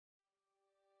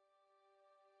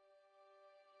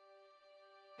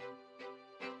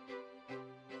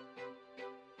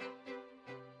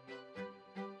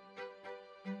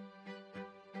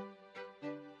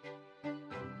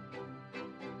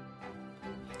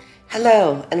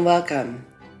Hello and welcome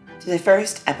to the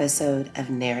first episode of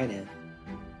Narrative,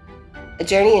 a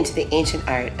journey into the ancient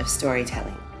art of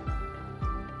storytelling,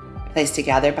 a place to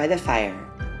gather by the fire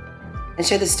and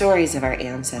share the stories of our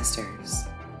ancestors,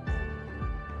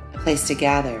 a place to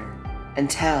gather and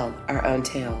tell our own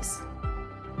tales.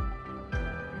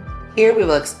 Here we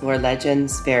will explore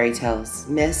legends, fairy tales,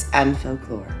 myths, and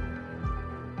folklore.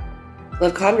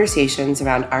 We'll have conversations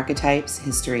around archetypes,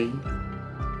 history,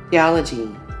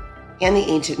 theology, and the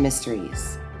ancient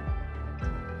mysteries,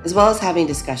 as well as having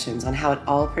discussions on how it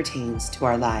all pertains to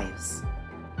our lives.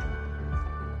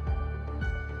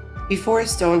 Before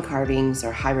stone carvings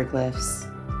or hieroglyphs,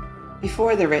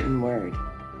 before the written word,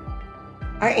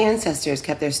 our ancestors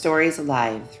kept their stories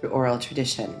alive through oral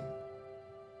tradition.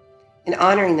 In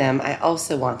honoring them, I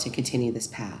also want to continue this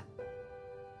path.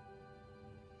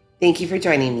 Thank you for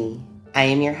joining me. I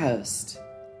am your host,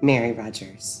 Mary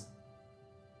Rogers.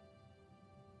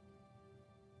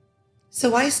 So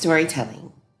why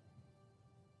storytelling?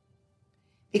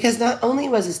 Because not only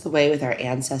was this the way with our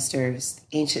ancestors,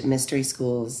 the ancient mystery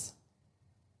schools,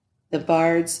 the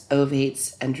bards,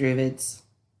 ovates, and druids,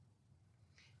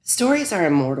 stories are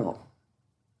immortal.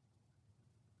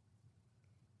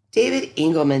 David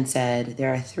Engelman said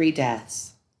there are 3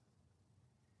 deaths.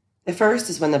 The first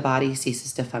is when the body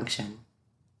ceases to function.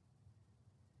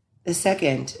 The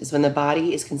second is when the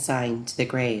body is consigned to the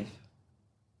grave.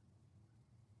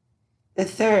 The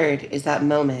third is that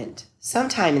moment,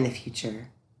 sometime in the future,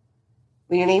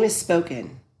 when your name is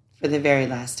spoken for the very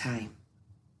last time.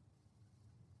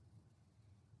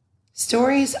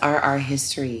 Stories are our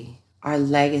history, our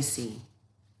legacy.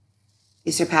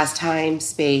 They surpass time,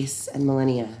 space, and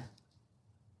millennia.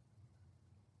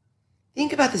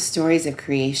 Think about the stories of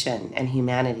creation and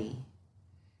humanity,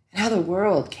 and how the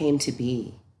world came to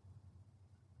be.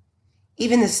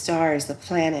 Even the stars, the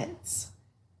planets,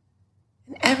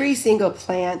 and every single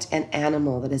plant and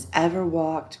animal that has ever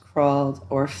walked, crawled,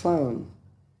 or flown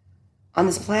on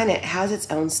this planet has its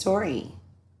own story.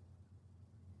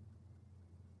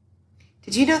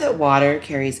 Did you know that water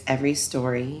carries every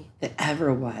story that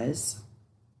ever was?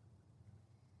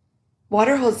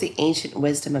 Water holds the ancient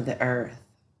wisdom of the earth,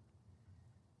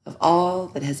 of all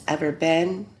that has ever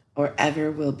been or ever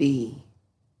will be.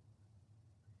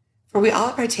 For we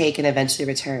all partake and eventually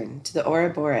return to the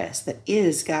Ouroboros that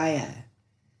is Gaia,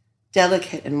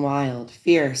 delicate and wild,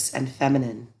 fierce and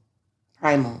feminine,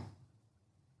 primal.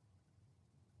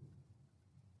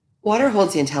 Water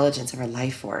holds the intelligence of our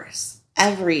life force,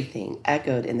 everything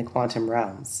echoed in the quantum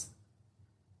realms.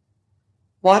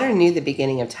 Water knew the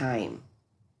beginning of time,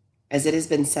 as it has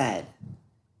been said,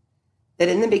 that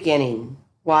in the beginning,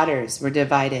 waters were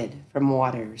divided from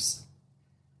waters,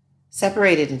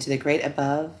 separated into the great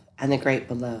above and the great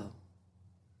below.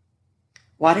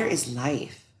 Water is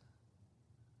life.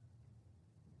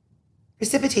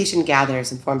 Precipitation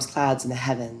gathers and forms clouds in the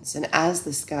heavens, and as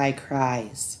the sky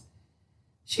cries,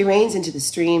 she rains into the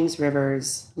streams,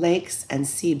 rivers, lakes, and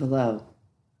sea below.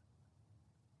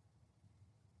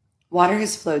 Water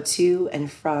has flowed to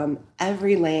and from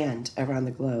every land around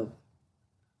the globe.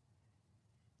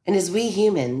 And as we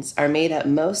humans are made up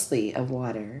mostly of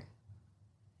water,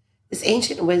 this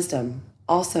ancient wisdom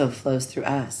also flows through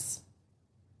us.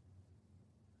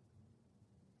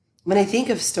 When I think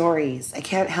of stories, I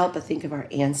can't help but think of our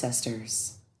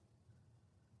ancestors.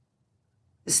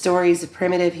 The stories of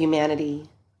primitive humanity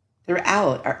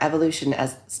throughout our evolution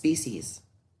as species.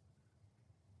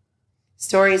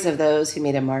 Stories of those who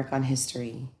made a mark on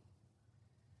history.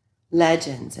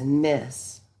 Legends and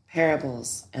myths,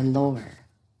 parables and lore.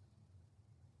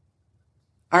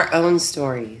 Our own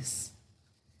stories.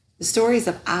 The stories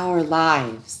of our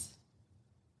lives.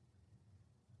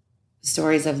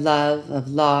 Stories of love, of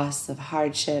loss, of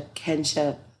hardship,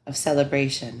 kinship, of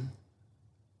celebration.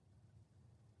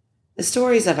 The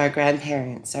stories of our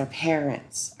grandparents, our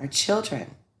parents, our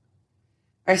children,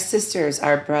 our sisters,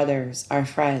 our brothers, our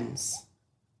friends.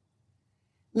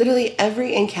 Literally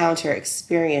every encounter,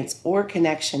 experience, or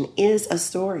connection is a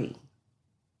story.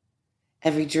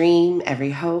 Every dream,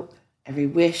 every hope, every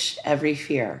wish, every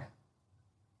fear.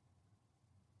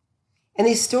 And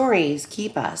these stories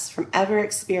keep us from ever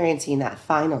experiencing that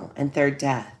final and third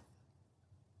death.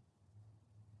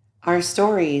 Our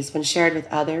stories, when shared with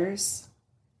others,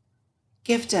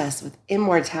 gift us with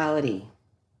immortality.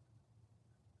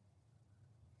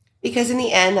 Because in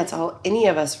the end, that's all any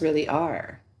of us really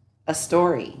are, a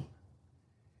story.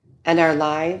 And our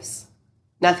lives,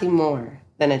 nothing more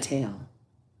than a tale.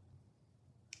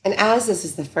 And as this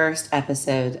is the first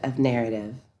episode of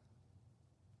Narrative,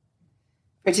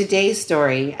 for today's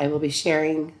story, I will be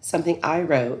sharing something I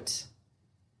wrote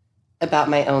about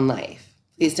my own life.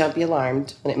 Please don't be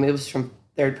alarmed when it moves from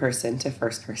third person to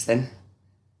first person.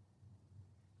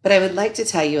 But I would like to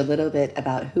tell you a little bit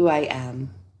about who I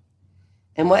am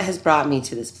and what has brought me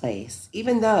to this place,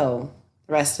 even though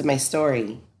the rest of my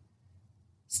story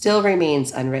still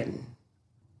remains unwritten.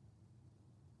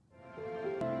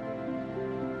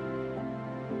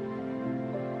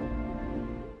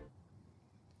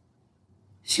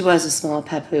 She was a small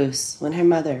papoose when her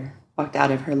mother walked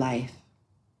out of her life.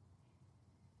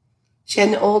 She had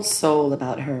an old soul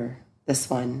about her, this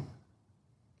one.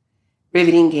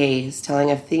 Riveting gaze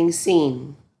telling of things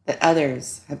seen that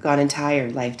others have gone entire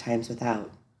lifetimes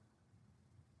without.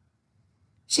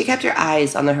 She kept her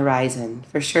eyes on the horizon,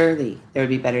 for surely there would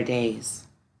be better days.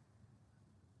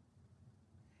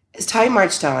 As time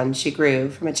marched on, she grew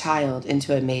from a child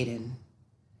into a maiden.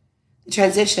 The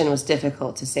transition was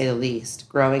difficult, to say the least,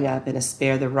 growing up in a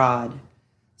spare the rod,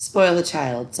 spoil the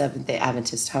child Seventh-day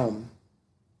Adventist home.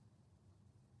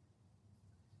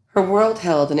 Her world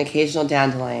held an occasional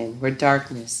dandelion where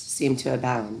darkness seemed to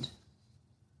abound.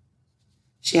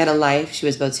 She had a life she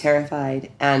was both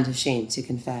terrified and ashamed to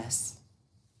confess.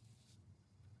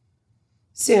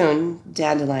 Soon,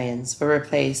 dandelions were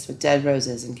replaced with dead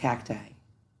roses and cacti.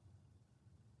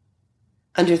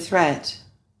 Under threat,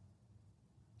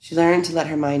 she learned to let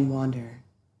her mind wander.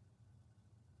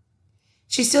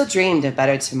 She still dreamed of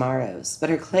better tomorrows, but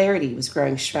her clarity was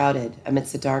growing shrouded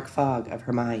amidst the dark fog of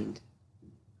her mind.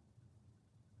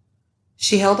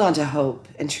 She held on to hope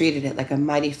and treated it like a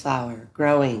mighty flower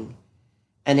growing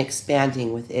and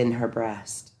expanding within her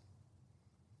breast,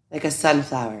 like a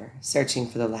sunflower searching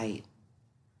for the light.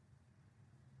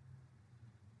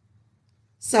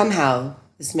 Somehow,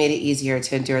 this made it easier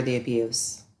to endure the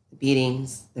abuse, the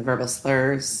beatings, the verbal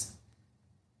slurs,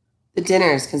 the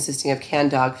dinners consisting of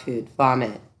canned dog food,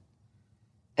 vomit,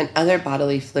 and other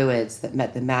bodily fluids that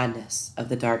met the madness of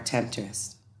the dark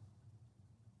temptress.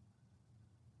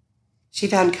 She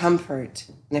found comfort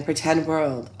in a pretend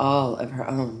world all of her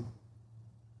own.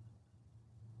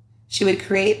 She would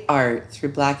create art through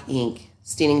black ink,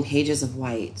 staining pages of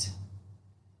white,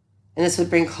 and this would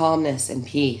bring calmness and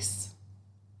peace.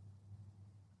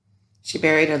 She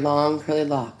buried her long, curly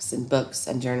locks in books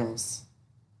and journals.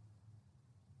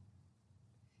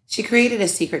 She created a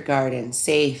secret garden,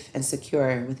 safe and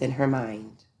secure within her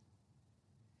mind.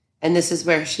 And this is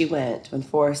where she went when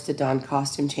forced to don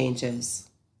costume changes,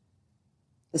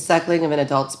 the suckling of an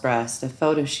adult's breast, a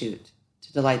photo shoot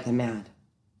to delight the mad.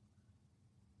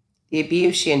 The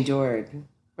abuse she endured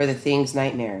were the things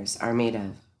nightmares are made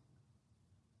of.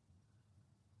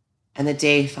 And the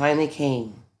day finally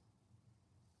came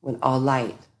when all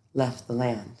light left the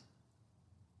land.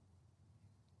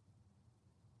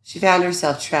 She found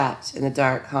herself trapped in the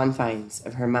dark confines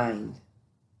of her mind.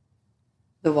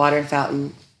 The water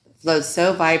fountain that flowed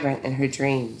so vibrant in her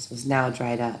dreams was now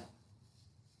dried up.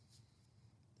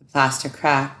 The plaster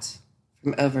cracked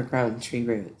from overgrown tree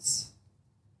roots.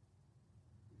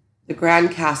 The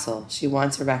grand castle she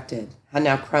once erected had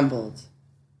now crumbled,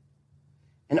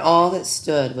 and all that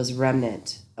stood was a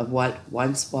remnant of what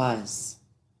once was.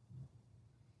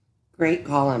 Great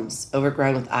columns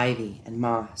overgrown with ivy and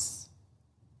moss.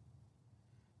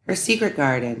 Her secret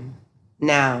garden,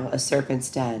 now a serpent's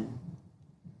den,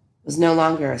 was no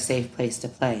longer a safe place to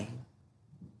play.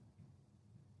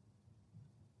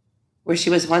 Where she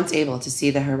was once able to see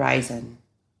the horizon,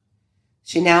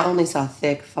 she now only saw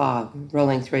thick fog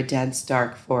rolling through a dense,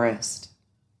 dark forest,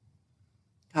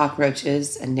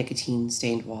 cockroaches and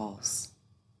nicotine-stained walls.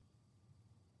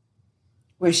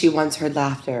 Where she once heard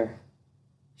laughter,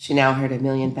 she now heard a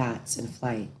million bats in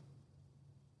flight.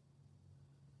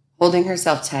 Holding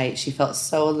herself tight, she felt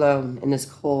so alone in this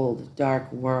cold,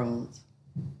 dark world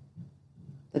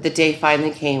that the day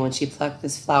finally came when she plucked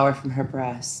this flower from her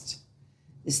breast,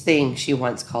 this thing she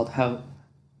once called hope.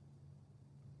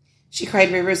 She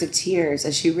cried rivers of tears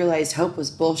as she realized hope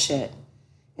was bullshit,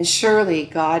 and surely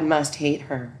God must hate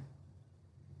her.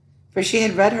 For she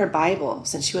had read her Bible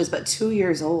since she was but 2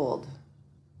 years old.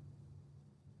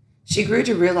 She grew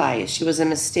to realize she was a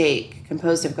mistake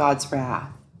composed of God's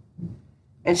wrath,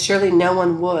 and surely no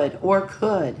one would or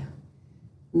could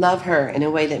love her in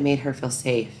a way that made her feel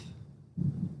safe.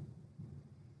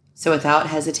 So without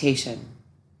hesitation,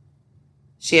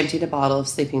 she emptied a bottle of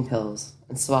sleeping pills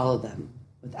and swallowed them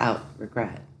without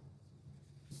regret.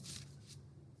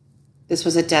 This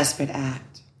was a desperate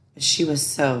act, but she was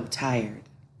so tired,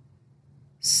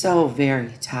 so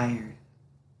very tired.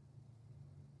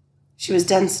 She was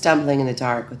done stumbling in the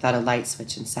dark without a light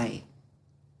switch in sight.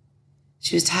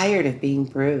 She was tired of being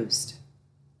bruised.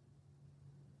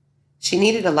 She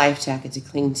needed a life jacket to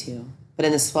cling to, but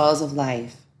in the swells of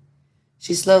life,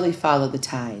 She slowly followed the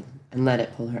tide and let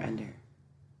it pull her under.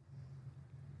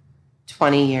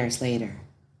 20 years later,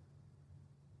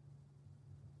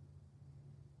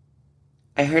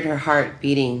 I heard her heart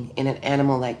beating in an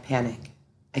animal-like panic.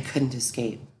 I couldn't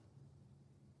escape.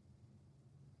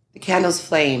 The candle's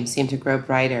flame seemed to grow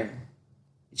brighter,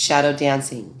 its shadow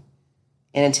dancing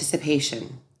in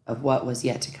anticipation of what was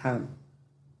yet to come.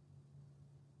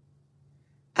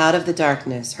 Out of the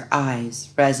darkness, her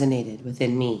eyes resonated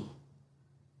within me,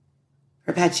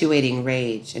 perpetuating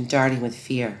rage and darting with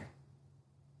fear.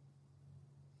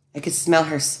 I could smell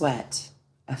her sweat,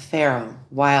 a feral,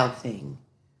 wild thing,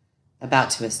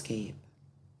 about to escape.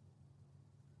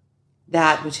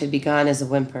 That which had begun as a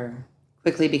whimper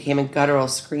quickly became a guttural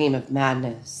scream of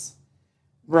madness,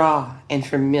 raw and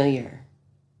familiar,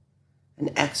 an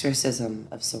exorcism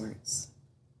of sorts.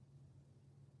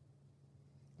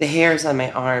 The hairs on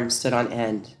my arms stood on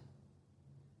end.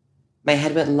 My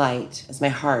head went light as my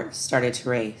heart started to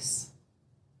race.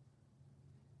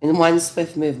 In one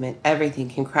swift movement, everything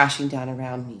came crashing down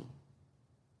around me.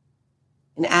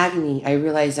 In agony, I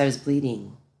realized I was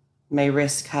bleeding, my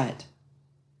wrist cut,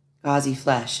 gauzy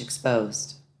flesh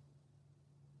exposed.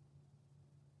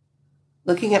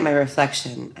 Looking at my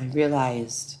reflection, I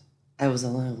realized I was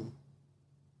alone.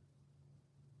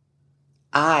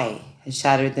 I had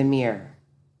shattered the mirror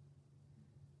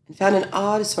and found an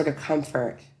odd sort of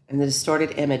comfort in the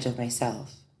distorted image of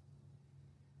myself.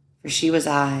 For she was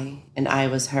I, and I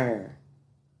was her.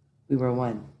 We were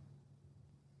one.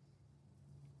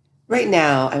 Right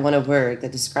now, I want a word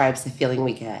that describes the feeling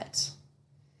we get.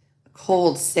 A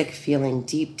cold, sick feeling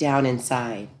deep down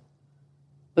inside.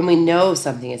 When we know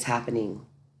something is happening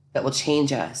that will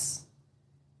change us.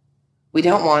 We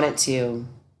don't want it to,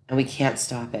 and we can't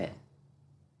stop it.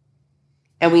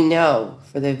 And we know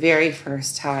for the very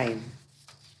first time,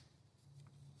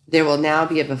 there will now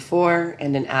be a before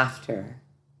and an after.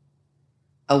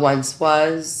 A once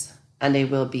was and a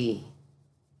will be.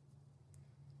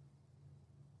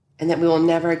 And that we will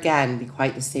never again be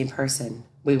quite the same person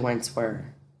we once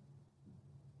were.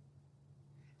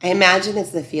 I imagine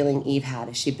it's the feeling Eve had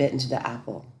as she bit into the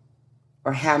apple,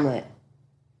 or Hamlet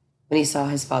when he saw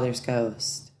his father's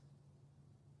ghost,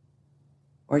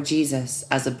 or Jesus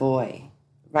as a boy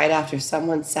right after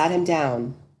someone sat him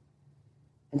down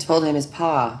and told him his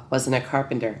pa wasn't a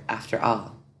carpenter after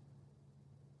all.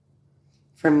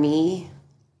 For me,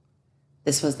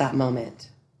 this was that moment.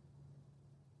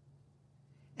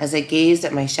 As I gazed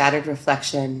at my shattered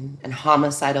reflection and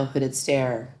homicidal hooded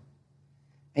stare,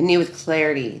 I knew with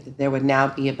clarity that there would now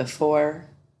be a before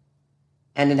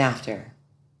and an after,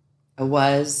 a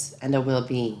was and a will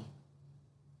be.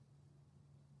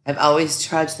 I've always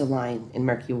trudged the line in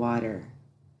murky water,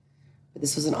 but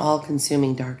this was an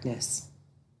all-consuming darkness.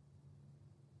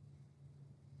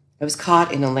 I was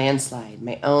caught in a landslide,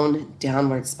 my own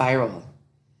downward spiral.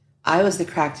 I was the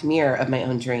cracked mirror of my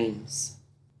own dreams.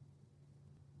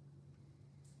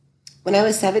 When I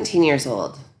was 17 years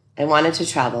old, I wanted to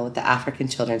travel with the African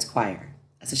Children's Choir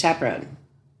as a chaperone.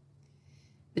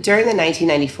 But during the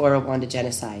 1994 Rwanda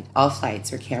genocide, all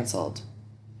flights were canceled,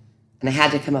 and I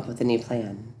had to come up with a new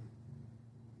plan.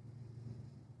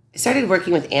 I started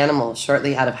working with animals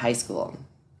shortly out of high school,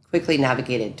 quickly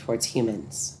navigated towards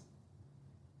humans.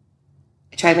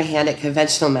 I tried my hand at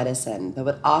conventional medicine, but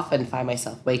would often find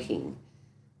myself waking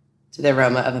to the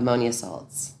aroma of ammonia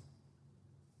salts.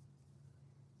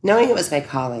 Knowing it was my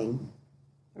calling,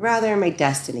 rather my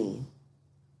destiny,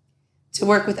 to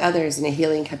work with others in a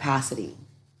healing capacity,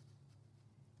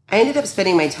 I ended up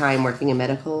spending my time working in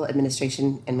medical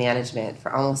administration and management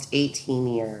for almost 18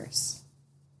 years.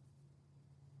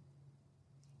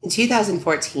 In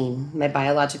 2014, my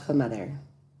biological mother,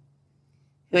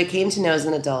 who I came to know as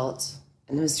an adult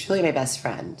and who was truly my best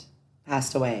friend,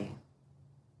 passed away.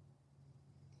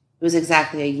 It was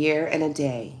exactly a year and a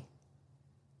day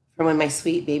from when my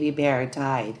sweet baby bear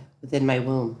died within my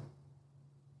womb.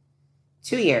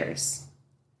 2 years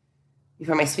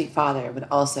before my sweet father would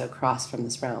also cross from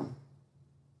this realm.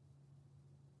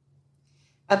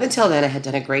 Up until then, I had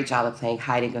done a great job of playing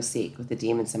hide-and-go-seek with the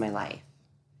demons in my life.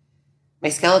 My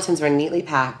skeletons were neatly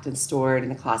packed and stored in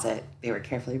a closet. They were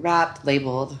carefully wrapped,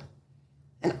 labeled,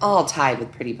 and all tied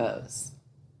with pretty bows.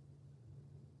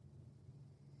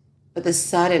 But the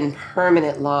sudden,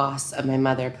 permanent loss of my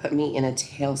mother put me in a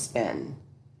tailspin.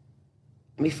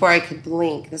 And before I could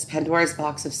blink, this Pandora's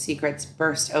box of secrets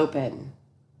burst open.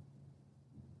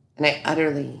 And I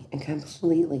utterly and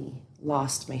completely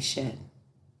lost my shit.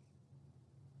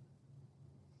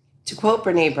 To quote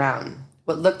Brené Brown,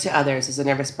 what looked to others as a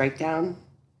nervous breakdown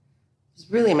was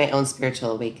really my own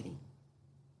spiritual awakening.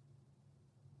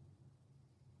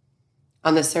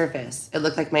 On the surface, it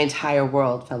looked like my entire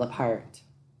world fell apart.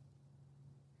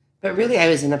 But really, I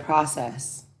was in the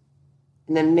process,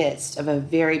 in the midst of a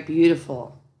very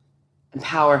beautiful and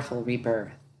powerful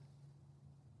rebirth.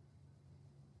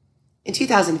 In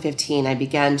 2015, I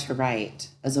began to write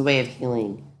as a way of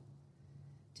healing,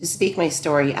 to speak my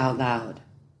story out loud.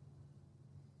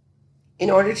 In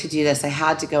order to do this, I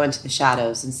had to go into the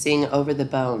shadows and sing over the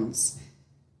bones,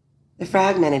 the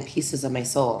fragmented pieces of my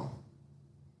soul.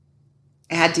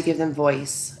 I had to give them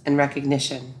voice and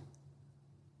recognition.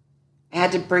 I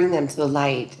had to bring them to the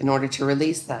light in order to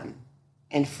release them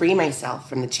and free myself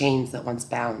from the chains that once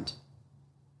bound.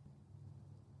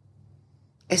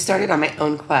 I started on my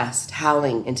own quest,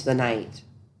 howling into the night,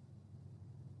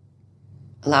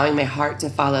 allowing my heart to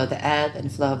follow the ebb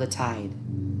and flow of the tide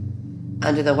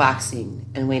under the waxing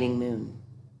and waning moon.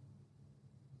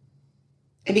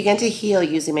 I began to heal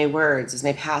using my words as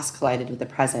my past collided with the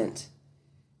present,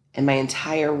 and my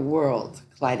entire world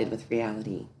collided with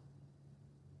reality.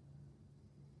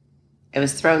 I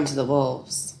was thrown to the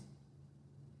wolves,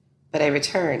 but I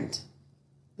returned,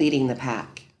 leading the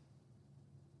pack.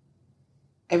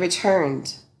 I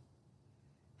returned,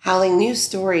 howling new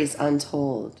stories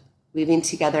untold, weaving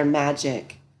together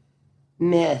magic,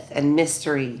 myth and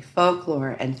mystery,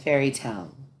 folklore and fairy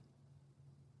tale.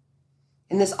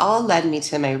 And this all led me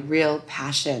to my real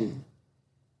passion,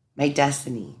 my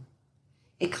destiny.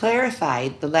 It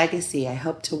clarified the legacy I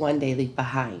hope to one day leave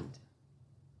behind.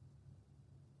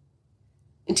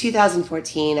 In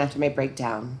 2014, after my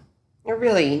breakdown, or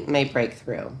really my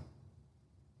breakthrough,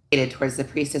 I headed towards the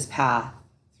priestess path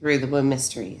through the womb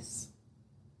mysteries.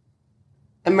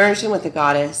 Immersion with the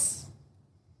goddess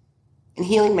and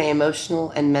healing my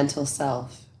emotional and mental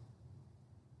self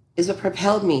is what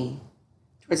propelled me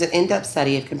towards an in-depth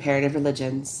study of comparative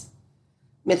religions,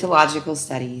 mythological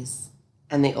studies,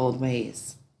 and the old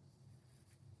ways.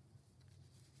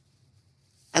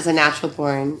 As a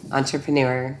natural-born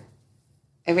entrepreneur,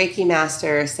 a Reiki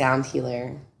master, sound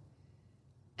healer,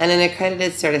 and an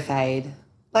accredited certified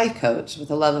life coach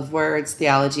with a love of words,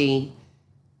 theology,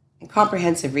 and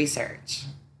comprehensive research,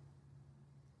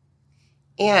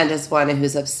 and as one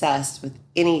who's obsessed with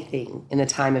anything in the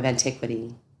time of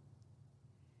antiquity,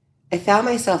 I found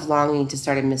myself longing to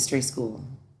start a mystery school.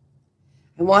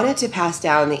 I wanted to pass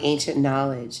down the ancient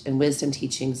knowledge and wisdom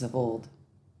teachings of old.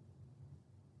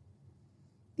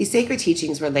 These sacred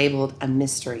teachings were labeled a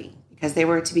mystery because they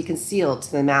were to be concealed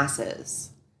to the masses.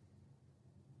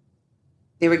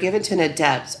 They were given to an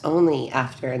adept only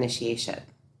after initiation,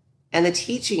 and the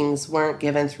teachings weren't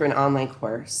given through an online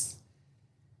course.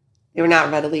 They were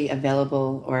not readily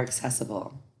available or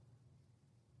accessible.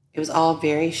 It was all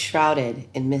very shrouded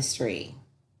in mystery.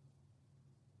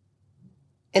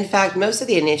 In fact, most of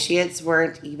the initiates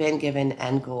weren't even given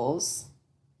end goals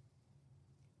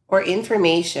or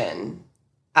information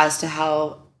as to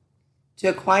how to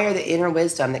acquire the inner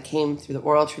wisdom that came through the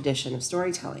oral tradition of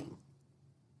storytelling.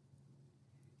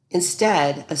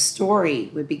 Instead, a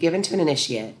story would be given to an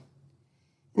initiate,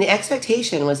 and the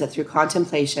expectation was that through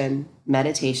contemplation,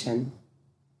 meditation,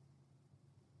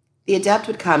 the adept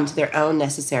would come to their own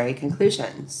necessary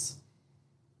conclusions.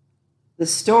 The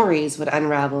stories would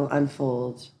unravel,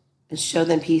 unfold, and show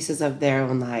them pieces of their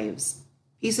own lives,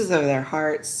 pieces of their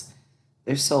hearts,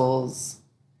 their souls,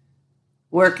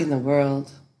 work in the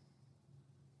world,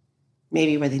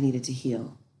 maybe where they needed to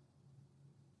heal.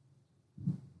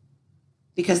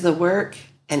 Because the work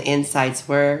and insights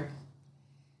were,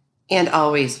 and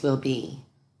always will be,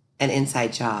 an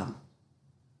inside job.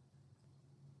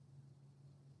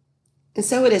 And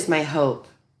so it is my hope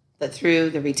that through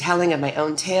the retelling of my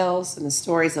own tales and the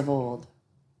stories of old,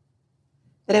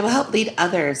 that I will help lead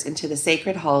others into the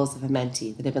sacred halls of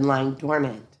Amenti that have been lying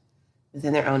dormant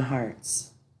within their own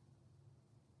hearts.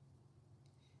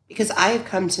 Because I have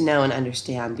come to know and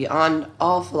understand beyond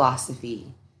all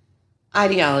philosophy,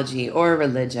 ideology, or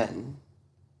religion,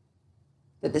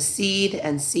 that the seed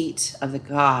and seat of the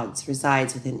gods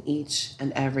resides within each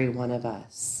and every one of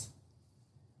us.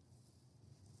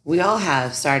 We all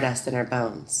have stardust in our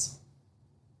bones.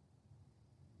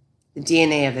 The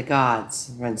DNA of the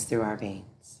gods runs through our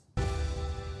veins.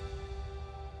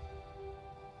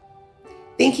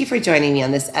 Thank you for joining me on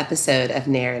this episode of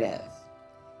Narrative.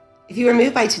 If you were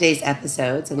moved by today's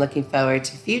episodes and looking forward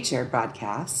to future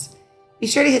broadcasts, be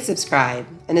sure to hit subscribe,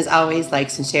 and as always,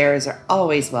 likes and shares are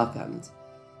always welcomed,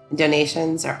 and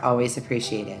donations are always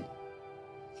appreciated.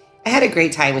 I had a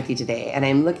great time with you today, and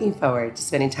I'm looking forward to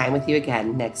spending time with you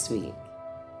again next week.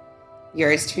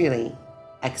 Yours truly,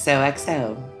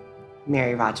 XOXO,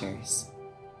 Mary Rogers.